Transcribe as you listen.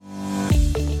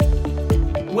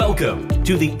Welcome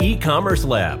to the E-Commerce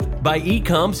Lab by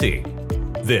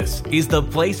eComC. This is the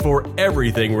place for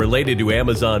everything related to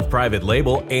Amazon private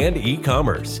label and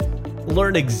e-commerce.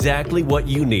 Learn exactly what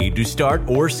you need to start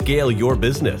or scale your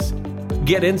business.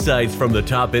 Get insights from the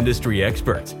top industry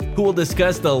experts who will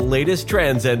discuss the latest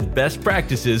trends and best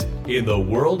practices in the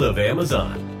world of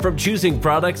Amazon. From choosing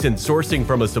products and sourcing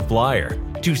from a supplier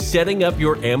to setting up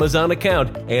your Amazon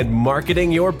account and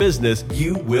marketing your business,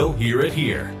 you will hear it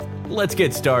here. Let's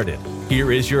get started.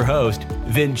 Here is your host,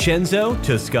 Vincenzo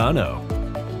Toscano.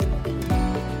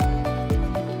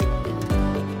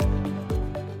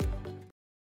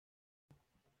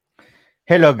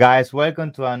 Hello guys,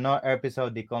 welcome to another episode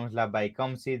of the E-Commerce Lab by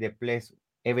eComC, the place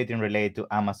everything related to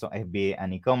Amazon FBA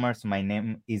and e-commerce. My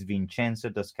name is Vincenzo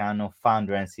Toscano,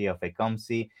 founder and CEO of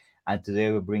eComC, and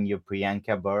today we bring you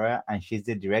Priyanka Bohra, and she's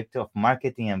the Director of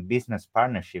Marketing and Business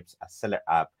Partnerships at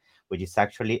Sellerapp, which is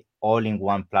actually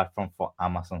all-in-one platform for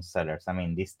Amazon sellers. I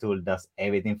mean, this tool does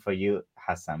everything for you,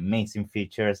 has amazing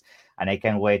features, and I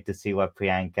can't wait to see what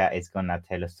Priyanka is gonna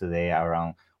tell us today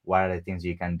around what are the things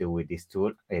you can do with this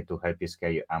tool to help you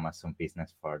scale your Amazon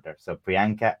business further. So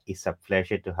Priyanka, it's a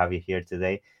pleasure to have you here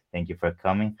today. Thank you for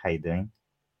coming. How you doing?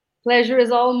 Pleasure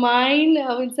is all mine,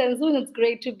 Vincenzo, and it's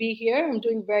great to be here. I'm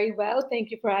doing very well.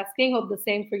 Thank you for asking. Hope the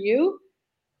same for you.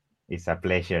 It's a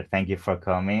pleasure. Thank you for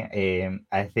coming.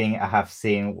 I think I have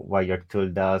seen what your tool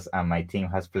does, and my team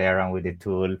has played around with the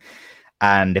tool,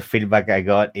 and the feedback I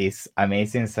got is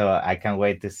amazing. So I can't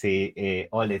wait to see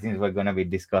all the things we're going to be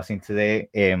discussing today.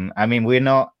 I mean, we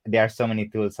know there are so many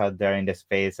tools out there in the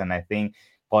space, and I think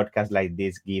podcasts like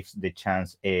this gives the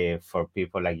chance for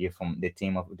people like you from the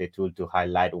team of the tool to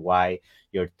highlight why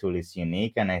your tool is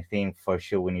unique. And I think for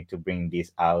sure we need to bring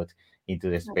this out into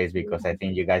the space because I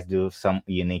think you guys do some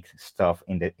unique stuff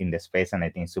in the space, and I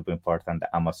think it's super important that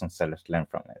Amazon sellers learn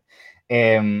from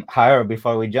it. However,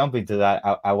 before we jump into that,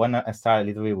 I want to start a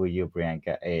little bit with you,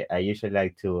 Priyanka. I usually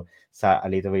like to start a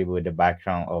little bit with the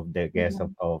background of the guest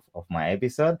of my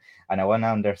episode, and I want to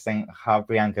understand how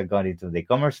Priyanka got into the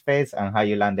e-commerce space and how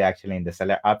you landed actually in the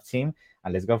Sellerapp team,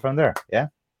 and let's go from there. Yeah.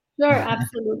 Sure,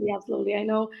 absolutely, absolutely. I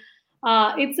know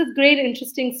it's a great,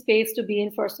 interesting space to be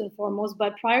in first and foremost.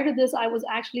 But prior to this, I was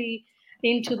actually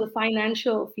into the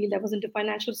financial field. I was into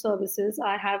financial services.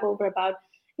 I have over about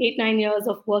 8, 9 years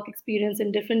of work experience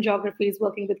in different geographies,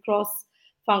 working with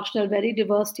cross-functional, very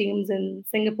diverse teams in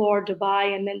Singapore,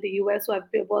 Dubai, and then the US. So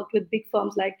I've worked with big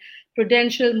firms like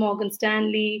Prudential, Morgan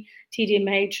Stanley, TD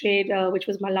Ameritrade, which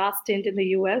was my last stint in the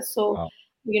US. So Wow.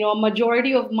 a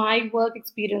majority of my work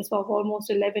experience of almost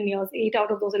 11 years, 8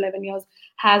 out of those 11 years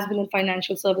has been in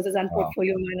financial services and Wow.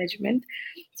 portfolio management.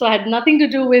 So I had nothing to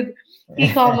do with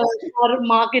e-commerce or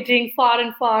marketing, far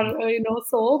and far,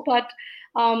 but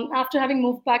after having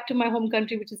moved back to my home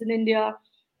country, which is in India,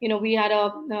 we had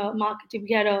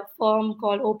we had a firm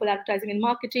called Opal Advertising and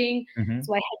Marketing. Mm-hmm.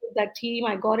 So I headed that team.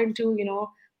 I got into,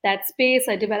 that space.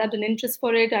 I developed an interest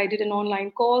for it. I did an online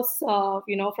course,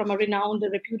 from a renowned,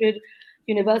 reputed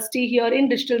university here in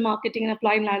digital marketing and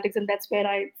applied analytics, and that's where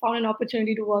I found an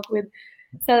opportunity to work with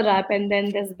Sellerapp, and then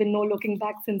there's been no looking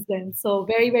back since then. So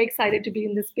very, very excited to be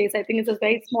in this space. I think it's a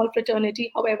very small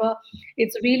fraternity. However,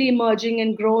 it's really emerging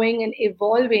and growing and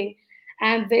evolving,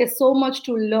 and there's so much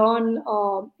to learn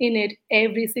in it.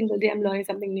 Every single day, I'm learning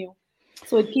something new.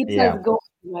 So it keeps Yeah. us going,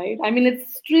 right? I mean,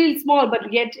 it's really small,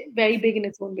 but yet very big in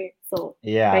its own way. So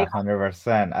Yeah, very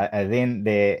 100%. I think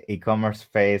the e-commerce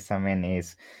space, I mean,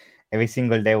 is every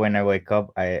single day when I wake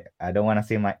up, I don't want to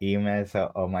see my emails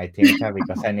or my team chat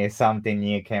because I need something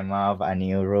new came up, a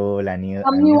new rule, some a new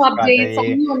new updates, some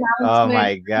strategy. new Oh announcements,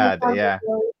 my new God, content,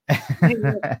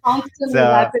 yeah. constantly So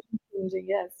rapidly changing.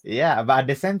 Yes. yeah, but at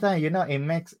the same time, it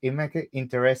makes it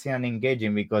interesting and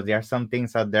engaging because there are some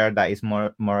things out there that is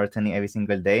more monotony every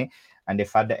single day, and the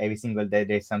fact that every single day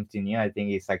there's something new, I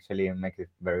think it's actually makes it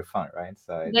very fun, right?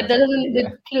 So That that's actually doesn't yeah.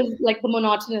 it kills like the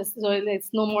monotonous, so it's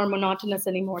no more monotonous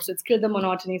anymore. So it's killed the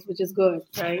monotonies, which is good,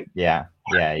 right? Yeah,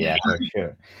 for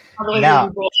sure. Otherwise, it'll Now,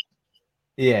 be boring.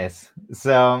 yes.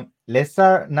 So let's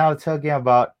start now talking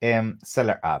about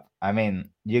Seller App. I mean,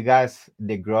 you guys,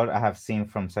 the growth I have seen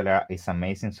from Seller App is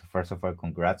amazing. So first of all,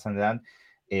 congrats on that.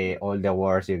 All the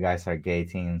awards you guys are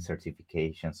getting,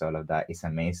 certifications, all of that is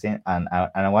amazing. And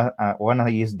I want to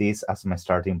use this as my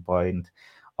starting point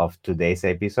of today's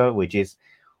episode, which is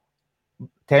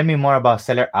tell me more about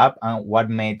Seller App and what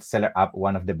made Seller App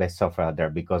one of the best software out there,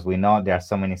 because we know there are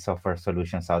so many software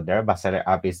solutions out there, but Seller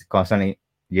App is constantly,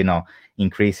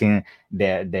 increasing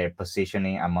their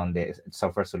positioning among the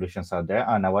software solutions out there.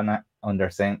 And I want to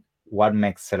understand what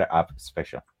makes Seller App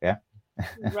special. Yeah.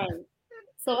 Right.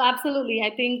 So absolutely, I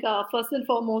think first and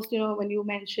foremost, when you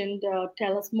mentioned,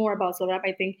 tell us more about Sellerapp.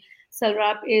 I think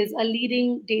Sellerapp is a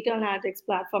leading data analytics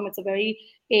platform. It's a very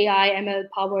AI ML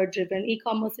power driven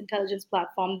e-commerce intelligence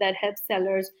platform that helps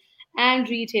sellers and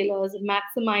retailers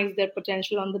maximize their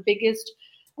potential on the biggest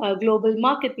global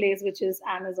marketplace, which is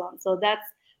Amazon. So that's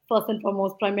first and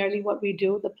foremost primarily what we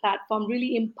do. The platform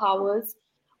really empowers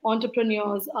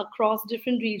entrepreneurs across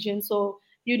different regions. So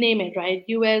you name it, right?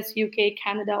 US, UK,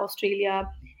 Canada, Australia,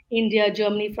 India,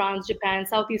 Germany, France, Japan,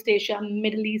 Southeast Asia,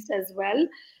 Middle East as well.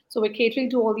 So we're catering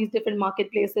to all these different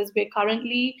marketplaces. We're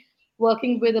currently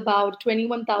working with about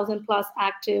 21,000 plus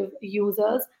active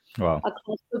users Wow.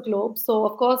 across the globe. So,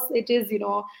 of course, it is,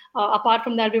 apart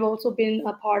from that, we've also been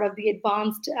a part of the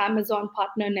advanced Amazon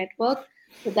Partner Network.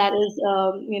 So, that is,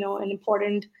 an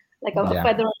important, like a Yeah.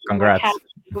 feather in my cap. Congrats.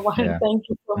 Everyone, Yeah. thank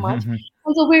you so much.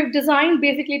 And so, we're designed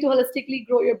basically to holistically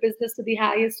grow your business to the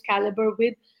highest caliber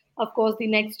with, of course, the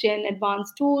next gen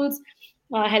advanced tools,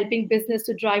 helping business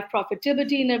to drive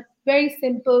profitability in a very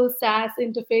simple SaaS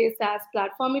interface, SaaS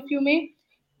platform, if you may,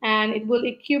 and it will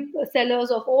equip sellers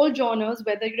of all genres,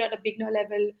 whether you're at a beginner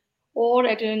level or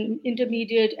at an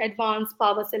intermediate, advanced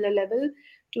power seller level,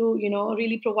 to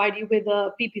really provide you with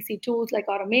PPC tools like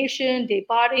automation, day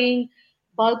parting,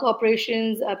 bulk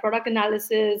operations, product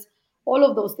analysis, all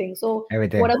of those things. So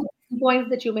Everything. whatever points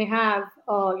that you may have,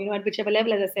 at whichever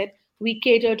level, as I said, we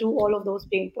cater to all of those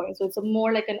pain points. So it's a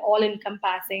more like an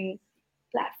all-encompassing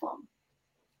platform.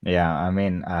 Yeah, I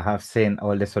mean, I have seen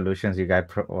all the solutions you guys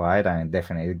provide, and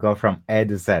definitely go from A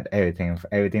to Z,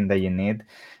 everything that you need,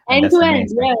 and End that's to end,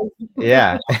 amazing.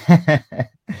 yes. Yeah.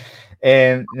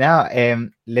 And now,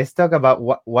 let's talk about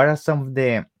what are some of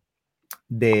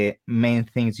the main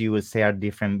things you would say are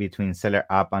different between Seller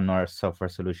App and other software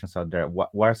solutions out there? What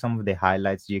are some of the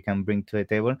highlights you can bring to the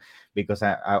table? Because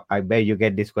I bet you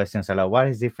get these questions a lot. What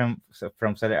is different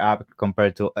from Seller App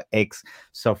compared to X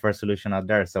software solution out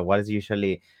there? So what is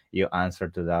usually your answer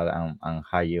to that, and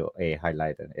how you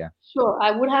highlight it? Yeah. Sure.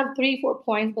 I would have three, 4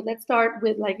 points, but let's start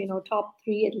with top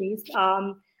three at least.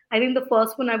 I think the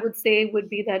first one I would say would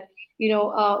be that,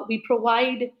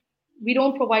 we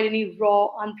don't provide any raw,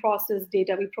 unprocessed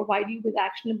data. We provide you with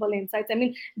actionable insights. I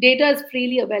mean, data is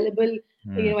freely available,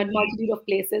 Mm, at multitude of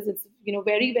places. It's,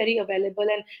 very, very available,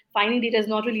 and finding data is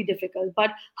not really difficult.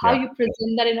 But how yeah. you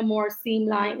present that in a more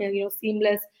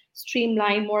seamless,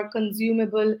 streamlined, more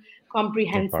consumable, Important.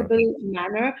 comprehensible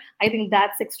manner, I think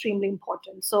that's extremely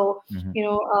important. So, Hmm.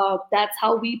 that's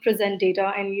how we present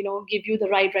data and, give you the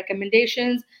right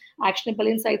recommendations, actionable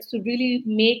insights to really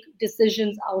make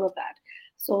decisions out of that.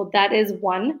 So that is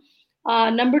one.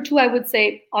 Number two, I would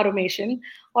say automation.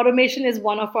 Automation is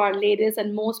one of our latest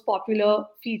and most popular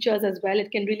features as well.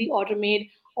 It can really automate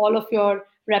all of your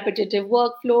repetitive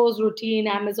workflows, routine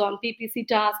Amazon PPC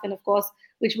tasks, and of course,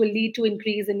 which will lead to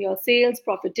increase in your sales,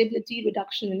 profitability,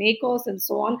 reduction in ACOS, and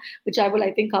so on, which I will,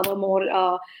 I think, cover more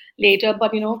later.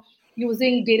 But,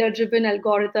 using data-driven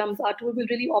algorithms, our tool will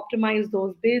really optimize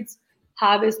those bids,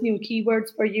 harvest new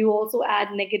keywords for you, also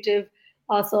add negative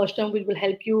search term, which will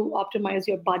help you optimize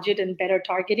your budget and better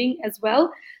targeting as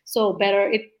well. So better,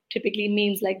 it typically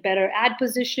means like better ad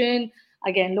position,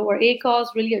 again, lower ACOS,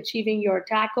 really achieving your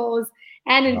TACOs,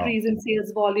 and Wow. increase in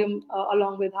sales volume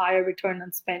along with higher return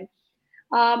on spend.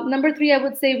 Number three, I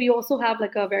would say we also have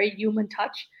like a very human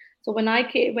touch. So when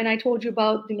I told you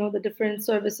about the different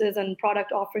services and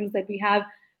product offerings that we have,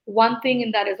 one thing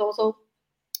in that is also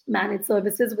managed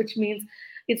services, which means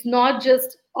it's not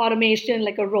just automation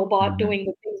like a robot Hmm. doing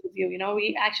the things with you.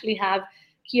 We actually have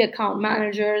key account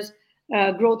managers,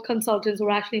 growth consultants who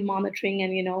are actually monitoring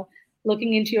and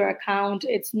looking into your account.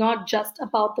 It's not just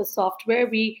about the software.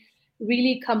 We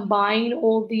really combine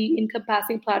all the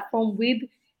encompassing platform with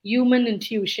human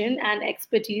intuition and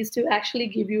expertise to actually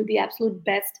give you the absolute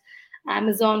best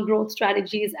Amazon growth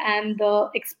strategies and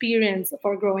the experience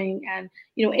for growing and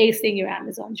acing your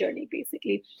Amazon journey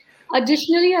basically.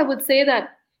 Additionally, I would say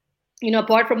that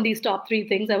apart from these top three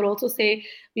things, I would also say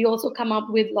we also come up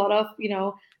with a lot of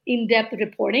in-depth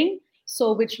reporting.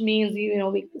 So, which means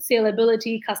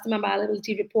saleability, customer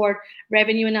availability report,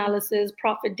 revenue analysis,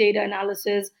 profit data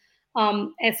analysis,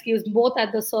 SQs both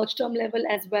at the search term level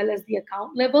as well as the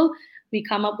account level. We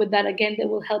come up with that again. That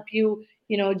will help you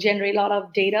generate a lot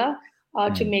of data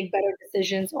to Mm. make better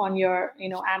decisions on your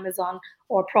Amazon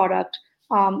or product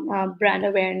brand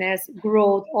awareness,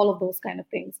 growth, all of those kind of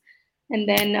things. And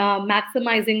then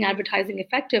maximizing advertising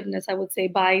effectiveness, I would say,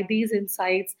 by these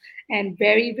insights and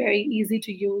very, very easy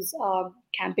to use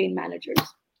campaign managers.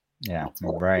 Yeah, That's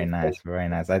what I very would say. nice, very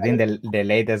nice. I think the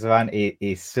latest one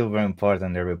is super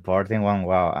important. The reporting one,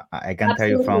 wow, I can tell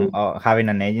you from Absolutely. having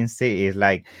an agency is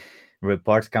like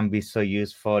reports can be so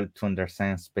useful to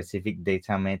understand specific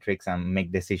data metrics and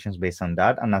make decisions based on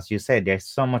that. And as you said, there's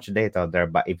so much data out there,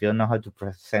 but if you don't know how to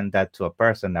present that to a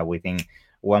person that within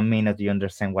 1 minute you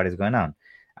understand what is going on,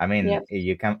 I mean, Yeah.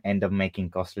 you can end up making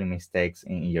costly mistakes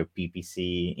in your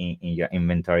PPC, in your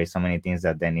inventory, so many things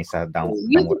that then is a You have to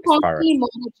downward spiral. constantly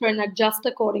monitor and adjust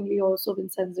accordingly also,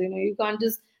 Vincenzo. You can't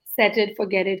just set it,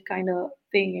 forget it kind of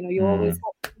thing. You always Mm,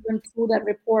 have to, even through that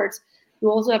reports, you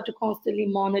also have to constantly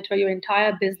monitor your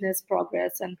entire business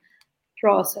progress and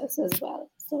process as well.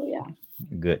 So yeah.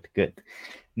 good, good.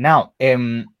 Now,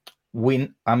 we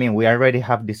already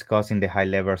have discussed in the high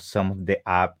level some of the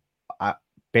uh,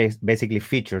 basically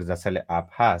features that Seller app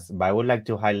has, but I would like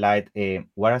to highlight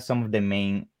what are some of the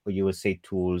main, you would say,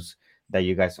 tools that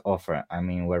you guys offer. I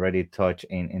mean, we already touched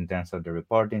in terms of the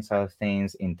reporting side of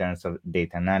things, in terms of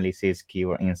data analysis,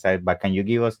 keyword insight, but can you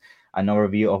give us an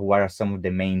overview of what are some of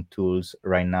the main tools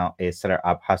right now a Seller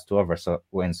app has to offer? So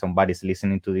when somebody's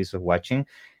listening to this or watching,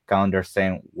 can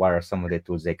understand what are some of the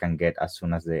tools they can get as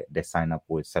soon as they sign up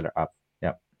with Seller App.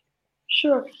 Yeah.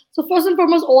 Sure. So first and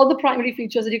foremost, all the primary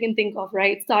features that you can think of,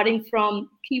 right? Starting from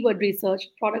keyword research,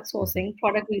 product Mhm. sourcing,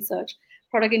 product research,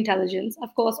 product intelligence,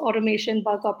 of course, automation,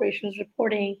 bulk operations,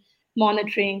 reporting,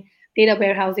 monitoring, data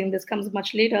warehousing. This comes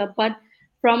much later. But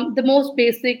from the most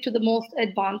basic to the most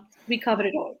advanced, we cover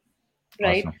it all,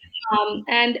 right? Awesome.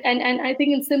 And I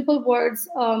think in simple words,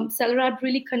 Sellerapp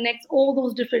really connects all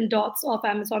those different dots of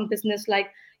Amazon business,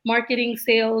 like marketing,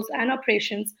 sales, and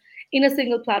operations, in a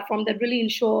single platform that really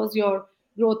ensures your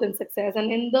growth and success.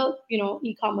 And in the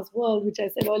e-commerce world, which I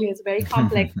said earlier is very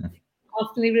complex,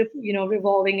 constantly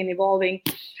revolving and evolving,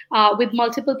 with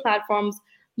multiple platforms,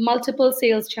 multiple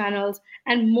sales channels,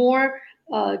 and more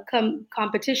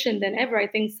competition than ever. I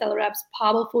think Sellerapp's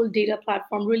powerful data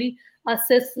platform really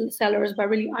assists sellers by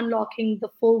really unlocking the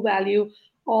full value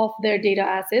of their data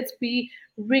assets. We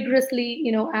rigorously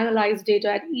analyze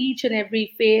data at each and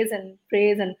every phase and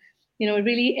phrase, and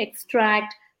really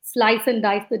extract, slice and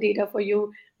dice the data for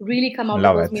you, really come out with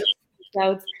Love those it.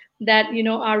 results that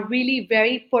are really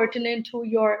very pertinent to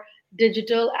your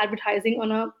digital advertising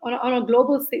on a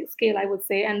global scale, I would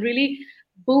say, and really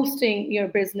boosting your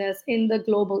business in the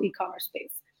global e-commerce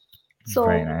space.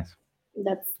 Very So nice.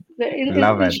 that's in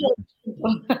Love it. short.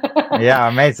 Yeah,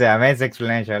 amazing, amazing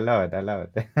explanation. I love it. I love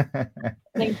it.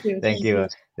 Thank you, Thank thank you. you.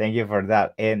 Thank you for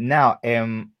that. And now,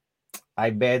 I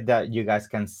bet that you guys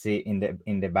can see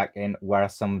in the back end what are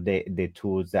some of the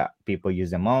tools that people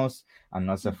use the most, and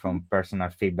also from personal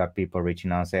feedback, people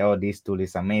reaching out and say, "Oh, this tool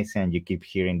is amazing." You keep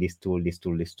hearing this tool, this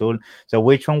tool, this tool. So,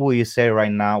 which one would you say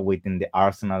right now within the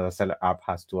arsenal that Seller App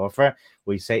has to offer?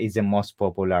 Would you say is the most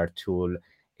popular tool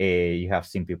you have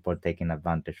seen people taking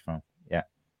advantage from? Yeah.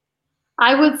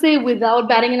 I would say, without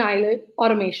batting an eyelid,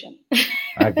 automation.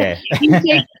 Okay. We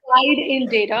take pride in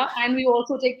data, and we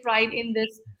also take pride in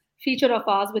this feature of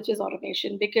ours, which is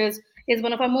automation, because it's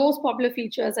one of our most popular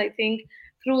features. I think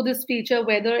through this feature,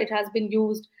 whether it has been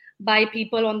used by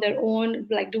people on their own,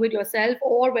 like do it yourself,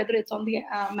 or whether it's on the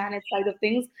managed side of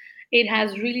things, it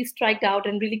has really striked out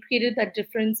and really created that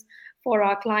difference for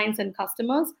our clients and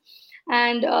customers.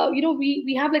 And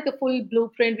we have like a full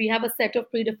blueprint. We have a set of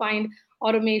predefined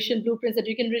automation blueprints that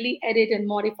you can really edit and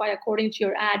modify according to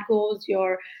your ad goals,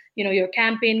 your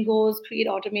campaign goals. Create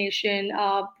automation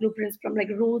blueprints from like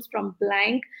rules from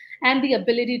blank, and the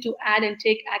ability to add and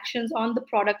take actions on the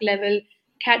product level,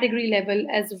 category level,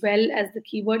 as well as the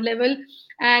keyword level.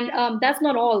 And that's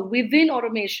not all. Within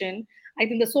automation, I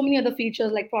think there's so many other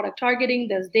features like product targeting.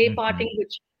 There's day Mhm. parting,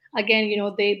 which again,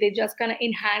 they just kind of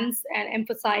enhance and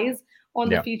emphasize on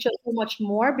the Yeah. feature so much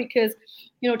more, because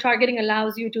targeting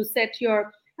allows you to set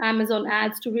your Amazon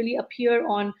ads to really appear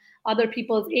on other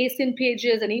people's ASIN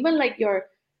pages, and even like your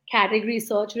category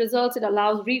search results. It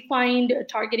allows refined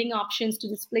targeting options to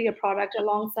display your product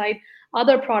alongside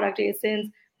other product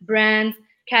ASINs, brands,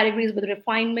 categories, with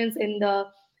refinements in the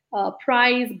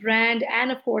price, brand,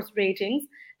 and of course ratings.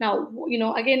 Now,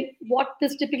 again, what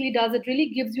this typically does, it really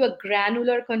gives you a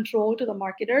granular control to the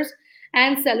marketers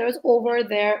and sellers over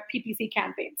their PPC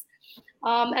campaigns.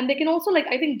 And they can also, like,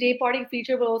 I think day parting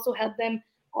feature will also help them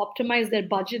optimize their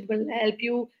budget, will help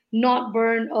you not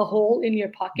burn a hole in your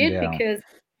pocket, Yeah. because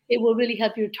it will really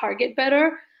help you target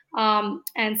better. And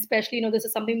especially, this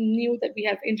is something new that we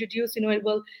have introduced. It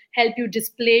will help you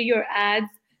display your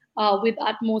ads with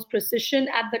utmost precision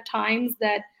at the times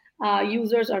that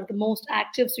users are the most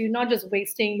active. So you're not just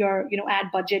wasting your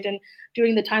ad budget, and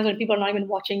during the times when people are not even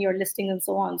watching your listing and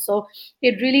so on. So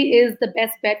it really is the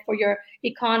best bet for your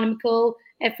economical,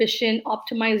 efficient,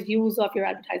 optimized use of your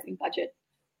advertising budget.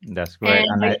 That's great. And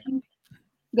And I I think,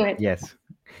 go ahead. yes.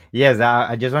 Yes,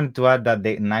 I just wanted to add that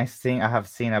the nice thing I have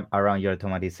seen around your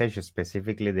automatization,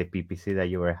 specifically the PPC that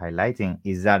you were highlighting,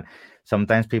 is that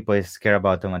sometimes people is scared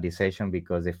about automatization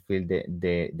because they feel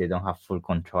they don't have full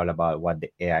control about what the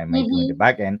AI might do in the Mm-hmm.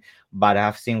 back end. But I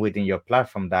have seen within your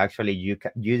platform that actually you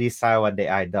decide what the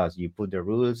AI does. You put the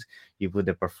rules, you put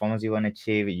the performance you want to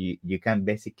achieve. You can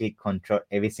basically control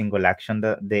every single action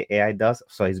that the AI does.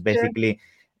 So it's Sure. basically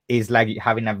it's like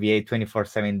having a VA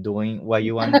 24/7 doing what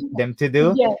you want them to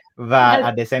do, Yes. but As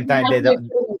at the same time they exactly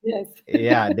don't, yes.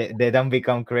 yeah, they don't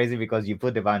become crazy because you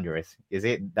put the boundaries. You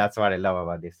see, that's what I love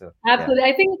about this. So yeah. Absolutely.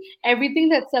 I think everything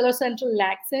that Seller Central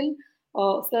lacks in,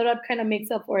 Sellerapp kind of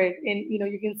makes up for it. And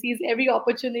you can seize every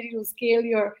opportunity to scale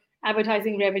your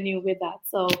advertising revenue with that.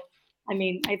 So, I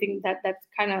mean, I think that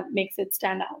kind of makes it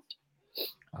stand out.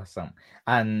 Awesome.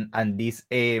 And this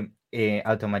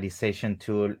automatization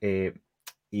tool,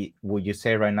 would you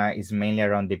say right now is mainly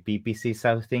around the PPC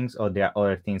side of things, or there are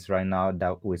other things right now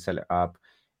that we sell up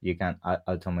you can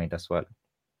automate as well?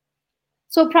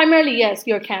 So primarily, yes,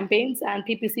 your campaigns and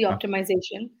PPC Oh,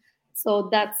 optimization. So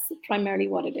that's primarily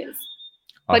what it is.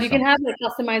 But you can awesome. have like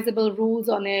customizable rules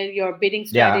on it, your bidding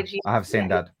Yeah, strategy. I have Yeah. seen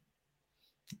that.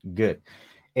 Good.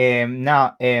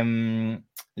 Now,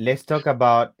 let's talk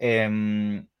about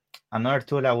another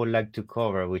tool I would like to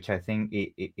cover, which I think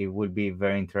it would be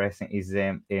very interesting, is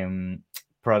the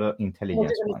product What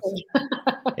intelligence you're ones.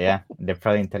 gonna Yeah, the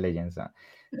product intelligence one.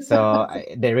 So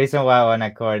the reason why I want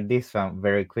to cover this one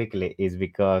very quickly is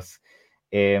because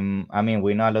I mean,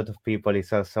 we know a lot of people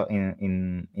is also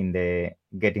in the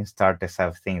getting started side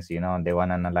of things. You know, they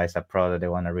want to analyze a product, they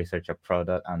want to research a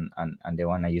product, and they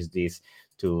want to use this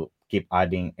to keep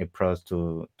adding a pros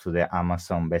to the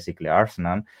Amazon basically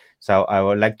arsenal. So I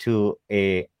would like to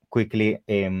quickly,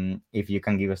 if you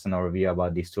can give us an overview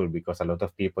about this tool, because a lot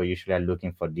of people usually are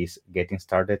looking for this getting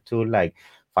started tool, like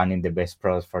finding the best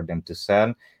products for them to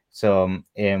sell. So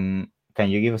can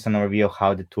you give us an overview of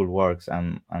how the tool works,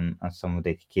 and some of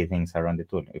the key things around the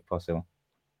tool, if possible?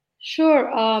 Sure,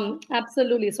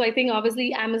 absolutely. So I think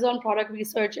obviously Amazon product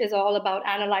research is all about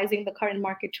analyzing the current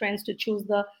market trends to choose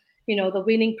the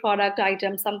winning product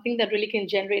item, something that really can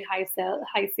generate high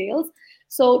sales.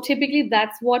 So typically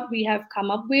that's what we have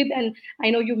come up with. And I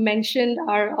know you mentioned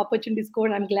our opportunity score,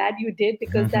 and I'm glad you did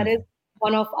because that is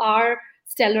one of our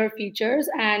stellar features.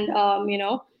 And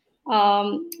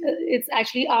it's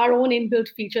actually our own inbuilt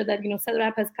feature that Seller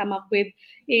App has come up with.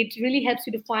 It really helps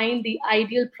you to find the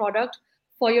ideal product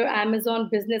for your Amazon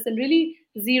business and really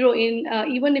zero in,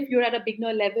 even if you're at a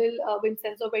beginner level, in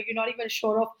sense of where you're not even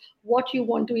sure of what you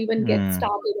want to even get Hmm.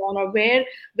 started on, or where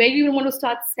you even want to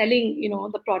start selling,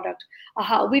 the product,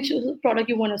 which product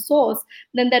you want to source.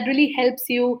 Then that really helps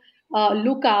you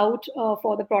look out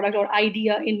for the product or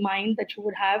idea in mind that you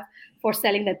would have for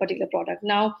selling that particular product.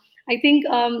 Now, I think.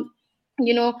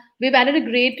 We've added a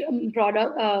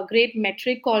great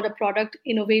metric called a product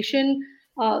innovation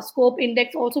scope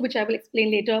index also, which I will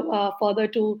explain later further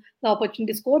to the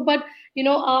opportunity score. But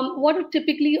what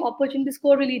typically opportunity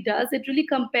score really does, it really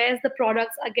compares the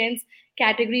products against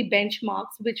category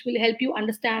benchmarks, which will help you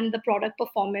understand the product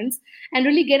performance and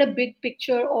really get a big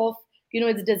picture of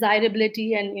its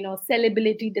desirability and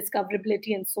sellability,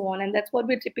 discoverability, and so on. And that's what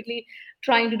we're typically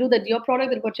trying to do, that your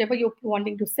product, that whatever you're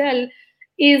wanting to sell,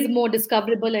 is more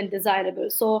discoverable and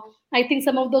desirable. So I think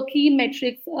some of the key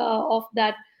metrics of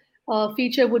that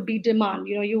feature would be demand.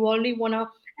 You only want to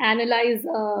analyze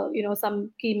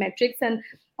some key metrics, and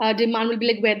demand will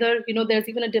be like whether there's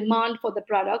even a demand for the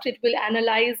product. It will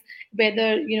analyze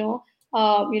whether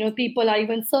people are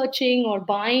even searching or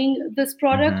buying this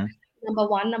product. Hmm. Number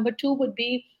one. Number two would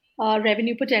be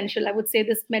revenue potential. I would say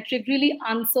this metric really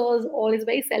answers all, is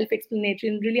very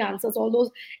self-explanatory and really answers all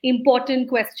those important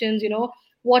questions.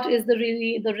 What is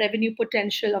the revenue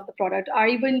potential of the product? Are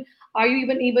you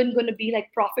even going to be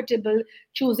like profitable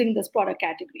choosing this product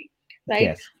category, right?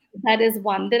 Yes. That is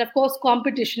one. Then of course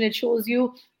competition, it shows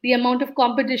you the amount of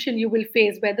competition you will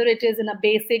face, whether it is in a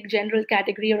basic general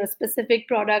category or a specific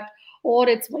product, or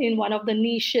it's in one of the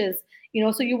niches.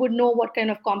 So you would know what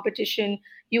kind of competition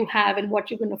you have and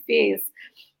what you're going to face.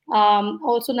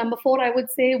 Also, number four, I would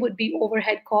say, would be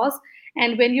overhead costs.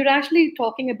 And when you're actually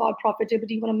talking about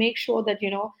profitability, you want to make sure that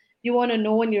you want to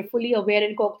know and you're fully aware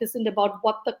and cognizant about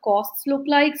what the costs look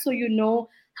like, so you know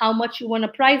how much you want to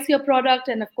price your product,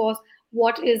 and of course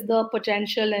what is the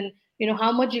potential, and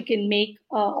how much you can make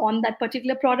on that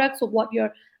particular product, so what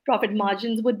your profit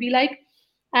margins would be like.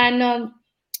 And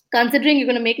considering you're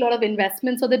going to make a lot of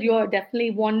investments, so that you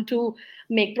definitely want to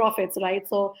make profits, right?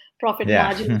 So profit Yeah.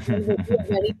 margin would be a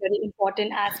very, very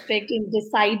important aspect in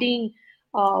deciding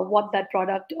what that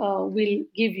product will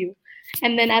give you.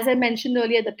 And then, as I mentioned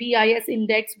earlier, the PIS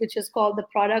index, which is called the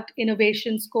Product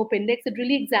Innovation Scope Index, it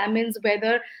really examines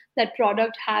whether that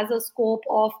product has a scope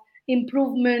of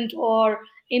improvement or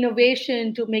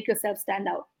innovation to make yourself stand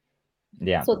out.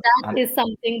 Yeah. So that And is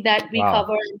something that we wow,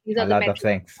 cover. These a are the lot of metrics we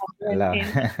things. cover A lot.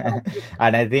 in product.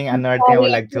 And I think another thing I Sorry,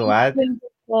 would like to add.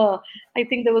 I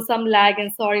think there was some lag,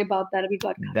 and sorry about that. We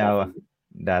got cut off. No,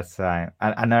 that's fine.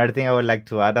 And another thing I would like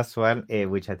to add as well,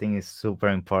 which I think is super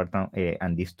important,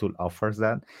 and this tool offers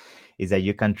that, is that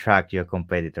you can track your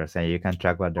competitors and you can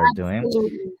track what they're doing.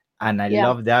 Absolutely. And I Yeah.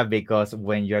 love that because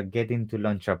when you're getting to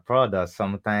launch a product,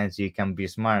 sometimes you can be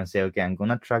smart and say, okay, I'm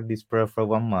gonna track this product for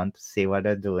 1 month, see what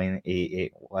they're doing,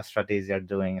 what strategies they're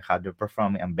doing, how they're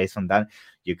performing, and based on that,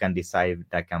 you can decide if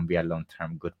that can be a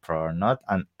long-term good product or not,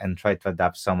 and try to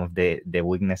adapt some of the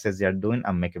weaknesses they're doing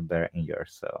and make it better in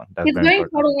yours. So that's It's very very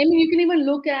important. important. I mean, you can even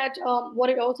look at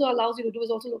what it also allows you to do is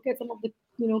also look at some of the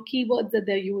keywords that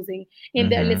they're using in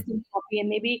their Mm-hmm. listing copy, and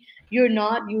maybe you're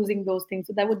not using those things.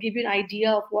 So that would give you an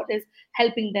idea of what is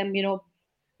helping them,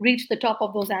 reach the top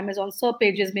of those Amazon search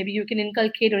pages. Maybe you can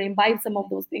inculcate or imbibe some of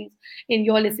those things in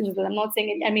your listings as well. I'm not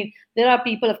saying it, I mean, there are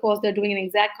people, of course, they're doing an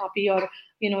exact copy or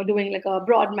doing like a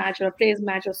broad match or a phrase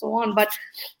match or so on. But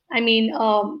I mean,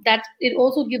 that it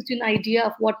also gives you an idea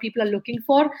of what people are looking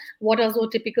for, what are those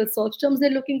typical search terms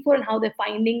they're looking for, and how they're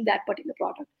finding that particular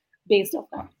product based off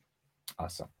that.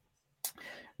 Awesome.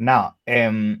 Now,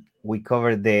 we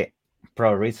covered the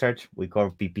pro research, we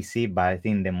covered PPC, but I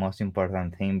think the most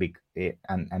important thing,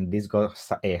 and this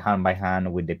goes hand by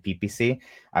hand with the PPC.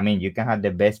 I mean, you can have the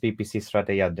best PPC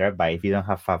strategy out there, but if you don't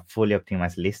have a fully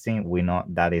optimized listing, we know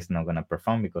that is not going to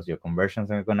perform because your conversions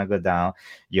are going to go down.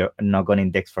 You're not going to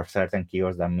index for certain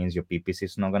keywords. That means your PPC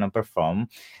is not going to perform.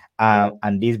 Yeah.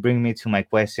 And this brings me to my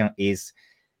question is,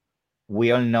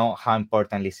 we all know how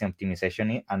important listing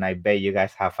optimization is, and I bet you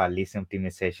guys have a listing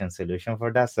optimization solution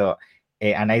for that. So,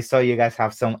 and I saw you guys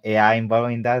have some AI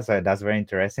involved in that, so that's very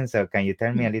interesting. So, can you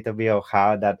tell me a little bit of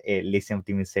how that listing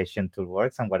optimization tool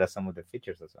works and what are some of the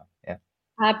features as well? Yeah.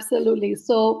 Absolutely.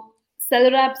 So,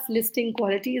 Sellerapp's listing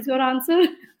quality is your answer.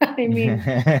 I mean,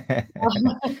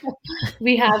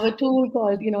 we have a tool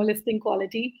called listing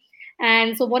quality,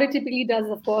 and so what it typically does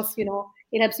is, of course,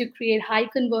 it helps you create high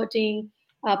converting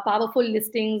powerful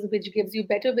listings, which gives you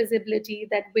better visibility,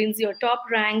 that wins your top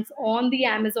ranks on the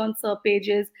Amazon search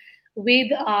pages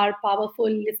with our powerful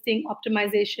listing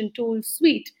optimization tool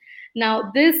suite.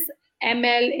 Now this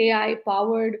ML AI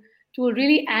powered tool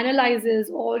really analyzes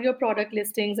all your product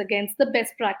listings against the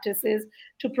best practices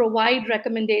to provide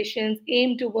recommendations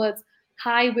aimed towards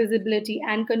high visibility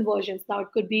and conversions. Now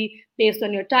it could be based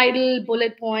on your title,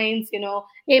 bullet points,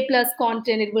 A plus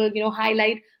content. It will,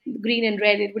 highlight green and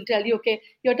red. It will tell you, okay,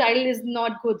 your title is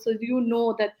not good. So you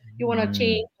know that you want to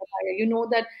change Mm, the title. You know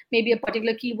that maybe a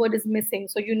particular keyword is missing.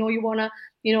 So you want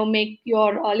to, make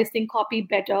your listing copy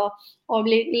better or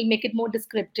make it more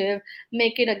descriptive,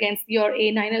 make it against your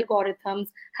A9 algorithms,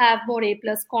 have more A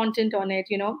plus content on it,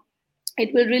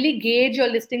 it will really gauge your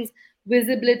listings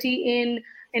visibility in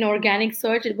an organic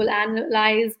search. It will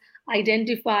analyze,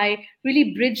 identify,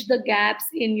 really bridge the gaps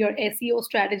in your SEO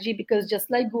strategy, because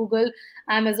just like Google,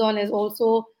 Amazon is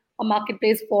also a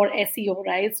marketplace for SEO,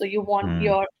 right? So you want mm,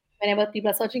 your whenever people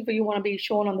are searching for you, want to be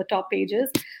shown on the top pages.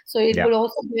 So it yeah. will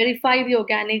also verify the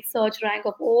organic search rank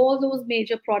of all those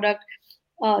major product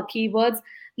keywords.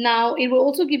 Now, it will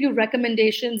also give you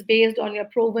recommendations based on your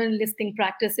proven listing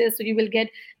practices. So you will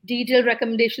get detailed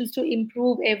recommendations to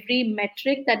improve every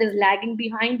metric that is lagging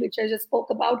behind, which I just spoke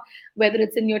about, whether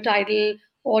it's in your title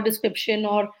or description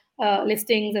or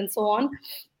listings and so on.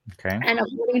 Okay. And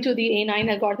according to the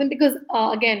A9 algorithm, because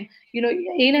again,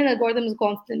 A9 algorithm is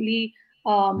constantly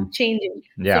Mm, changing.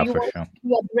 So yeah, you for want sure. to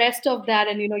be abreast of that,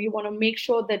 and you want to make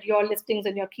sure that your listings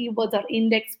and your keywords are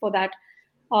indexed for that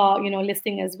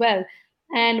listing as well.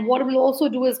 And what it will also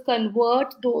do is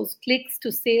convert those clicks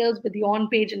to sales with the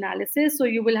on-page analysis. So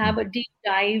you will have a Mm. deep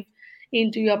dive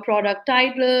into your product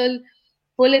title,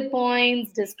 bullet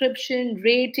points, description,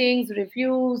 ratings,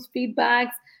 reviews,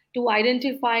 feedbacks, to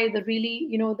identify the really,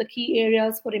 the key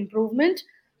areas for improvement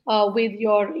with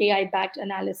your AI backed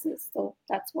analysis. So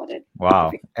that's what it Wow,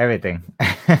 typically. everything,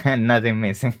 nothing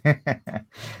missing.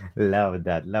 Love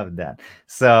that, love that.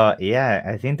 So yeah,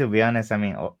 I think to be honest, I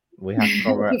mean, we have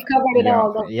covered We've covered it your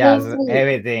all, the full yes, suite.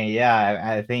 everything.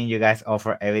 Yeah, I think you guys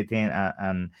offer everything,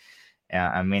 and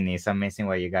I mean, it's amazing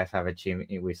what you guys have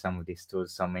achieved with some of these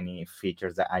tools. So many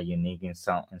features that are unique in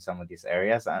some of these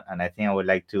areas, and I think I would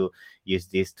like to use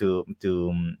this to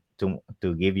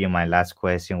to give you my last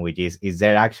question, which is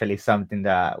there actually something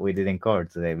that we didn't cover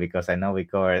today? Because I know we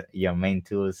covered your main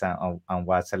tools and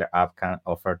what Sellerapp can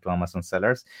offer to Amazon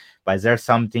sellers, but is there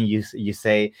something you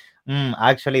say,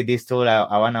 actually this tool,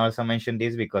 I want to also mention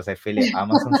this because I feel if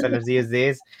Amazon sellers use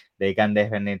this, they can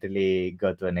definitely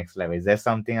go to the next level. Is there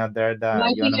something out there And that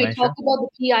I you want think to I mention? talked about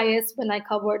the PIS when I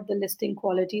covered the listing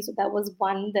quality. So that was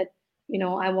one that,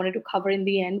 I wanted to cover in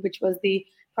the end, which was the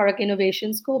product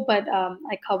innovation scope. But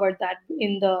I covered that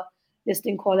in the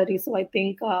listing quality. So I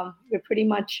think we're pretty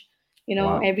much,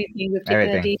 Wow, everything. We've taken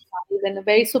a everything. deep dive and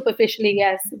very superficially,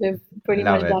 yes, we've pretty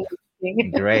Love much it. done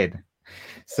everything. Great.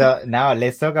 So now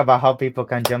let's talk about how people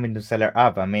can jump into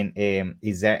Sellerapp. I mean,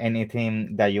 is there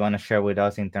anything that you want to share with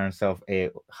us in terms of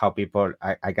how people?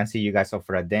 I can see you guys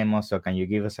offer a demo, so can you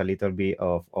give us a little bit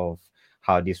of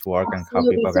how this works and how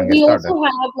Absolutely. people So can get we started? also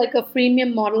have like a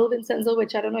freemium model, Vincenzo,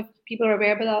 which I don't know if people are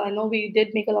aware, but I know we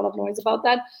did make a lot of noise about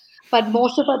that. But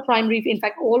most of our primary, in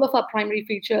fact, all of our primary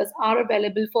features are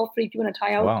available for free if you want to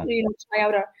Wow. try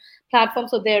out our platform.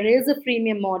 So there is a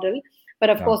freemium model, but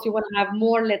of Yeah. course, you want to have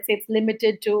more. Let's say it's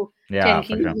limited to Yeah, 10 for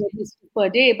keys sure. per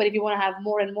day. But if you want to have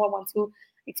more and more, once you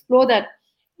explore that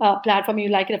platform, you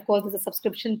like it. Of course, there's a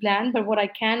subscription plan. But what I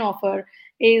can offer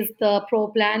is the pro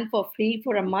plan for free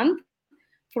for a month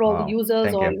for all the Wow.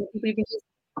 users, or Thank you. people you can just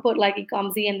put like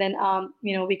eComzy, and then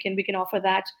we can offer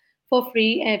that for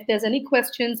free. And if there's any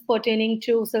questions pertaining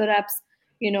to Sellerapp's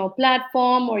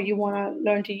platform, or you want to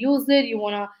learn to use it, you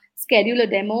want to schedule a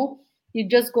demo, you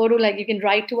just go to, like, you can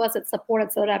write to us at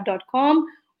support@sellerapp.com,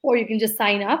 or you can just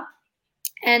sign up,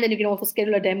 and then you can also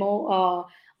schedule a demo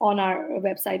on our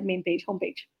website main page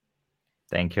homepage.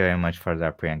 Thank you very much for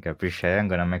that, Priyanka. Appreciate it. I'm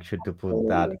gonna make sure to put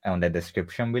that So, on the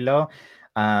description below.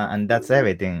 And that's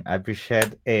everything. I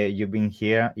appreciate you being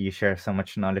here. You share so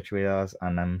much knowledge with us,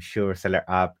 and I'm sure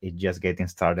Sellerapp is just getting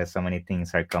started. So many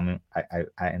things are coming. I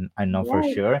know for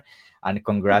yeah, sure. And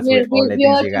congrats we're, with all we're the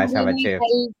things here you to guys have really achieved.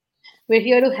 help. We're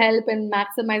here to help and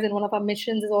maximize, and one of our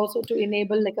missions is also to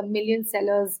enable like 1 million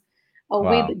sellers with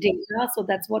Wow, data. So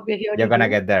that's what we're here you're to gonna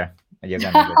do. get there. You're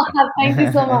gonna get Thank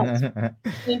you so much. there.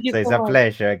 Thank you So it's so a much.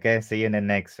 pleasure. Okay, see you in the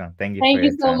next one. Thank you for Thank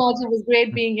you your so time. much. It was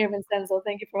great being here, Vincenzo.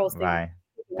 Thank you for hosting me. Bye.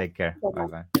 Take care. Bye Bye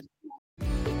bye. bye.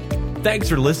 Thanks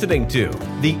for listening to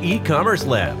the E-commerce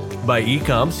Lab by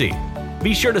eComcy.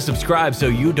 Be sure to subscribe so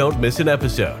you don't miss an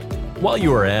episode. While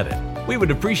you are at it, we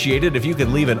would appreciate it if you could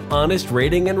leave an honest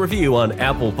rating and review on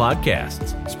Apple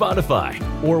Podcasts, Spotify,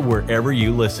 or wherever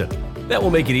you listen. That will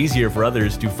make it easier for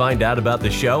others to find out about the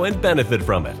show and benefit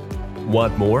from it.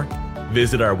 Want more?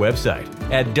 Visit our website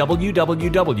at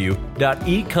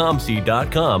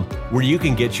www.ecomcy.com, where you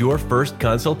can get your first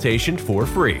consultation for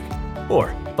free.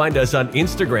 Or find us on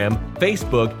Instagram,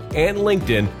 Facebook, and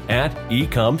LinkedIn at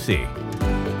eComcy.